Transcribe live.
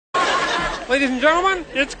Ladies and gentlemen,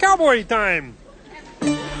 it's Cowboy time.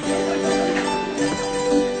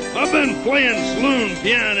 I've been playing saloon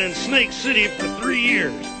piano in Snake City for 3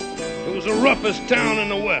 years. It was the roughest town in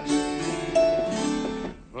the West.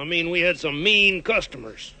 I mean, we had some mean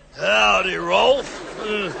customers. Howdy, Rolf.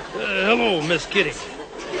 Hello, Miss Kitty.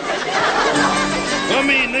 I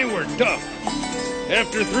mean, they were tough.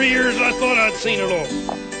 After 3 years, I thought I'd seen it all.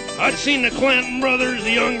 I'd seen the Clanton brothers,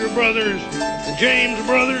 the Younger brothers, the James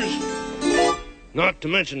brothers, not to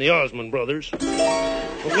mention the Osmond brothers. But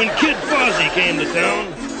when Kid Fozzie came to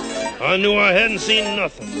town, I knew I hadn't seen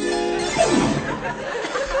nothing.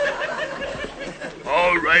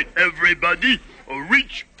 All right, everybody,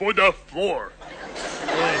 reach for the floor.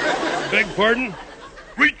 Beg pardon?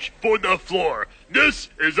 Reach for the floor. This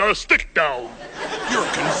is a stick down. You're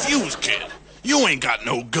confused, kid. You ain't got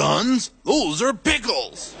no guns. Those are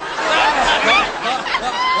pickles. That's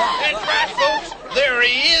right, folks. There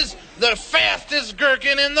he is, the fastest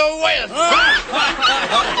gherkin in the West. You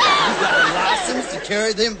got a license to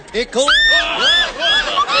carry them pickles?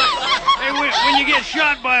 Hey, when you get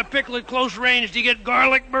shot by a pickle at close range, do you get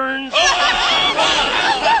garlic burns? All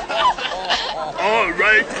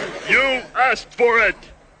right, you asked for it.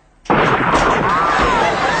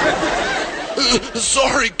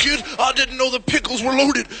 Sorry, kid. I didn't know the pickles were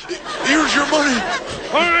loaded. Here's your money.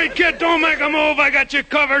 All right, kid, don't make a move. I got you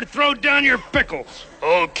covered. Throw down your pickles.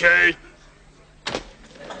 Okay.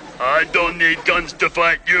 I don't need guns to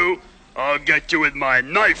fight you. I'll get you with my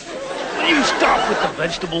knife. Will you stop with the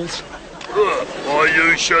vegetables? Oh,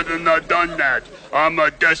 you shouldn't have done that. I'm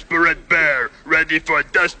a desperate bear, ready for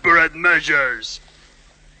desperate measures.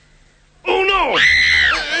 Oh, no!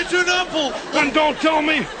 It's an apple. And don't tell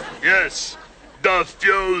me. Yes, the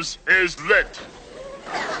fuse is lit.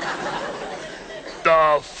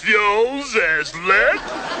 The fuse is lit?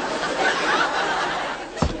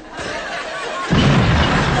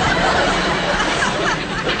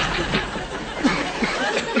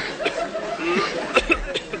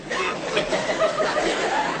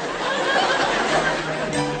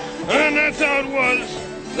 And that's how it was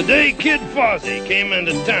the day Kid Fozzie came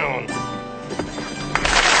into town.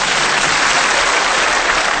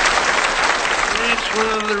 That's one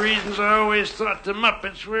of the reasons I always thought the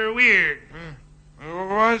Muppets were weird.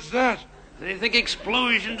 Why's that? They think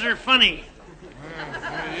explosions are funny.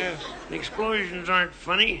 Yes. Explosions aren't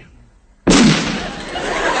funny.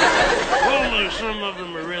 Although some of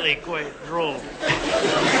them are really quite droll.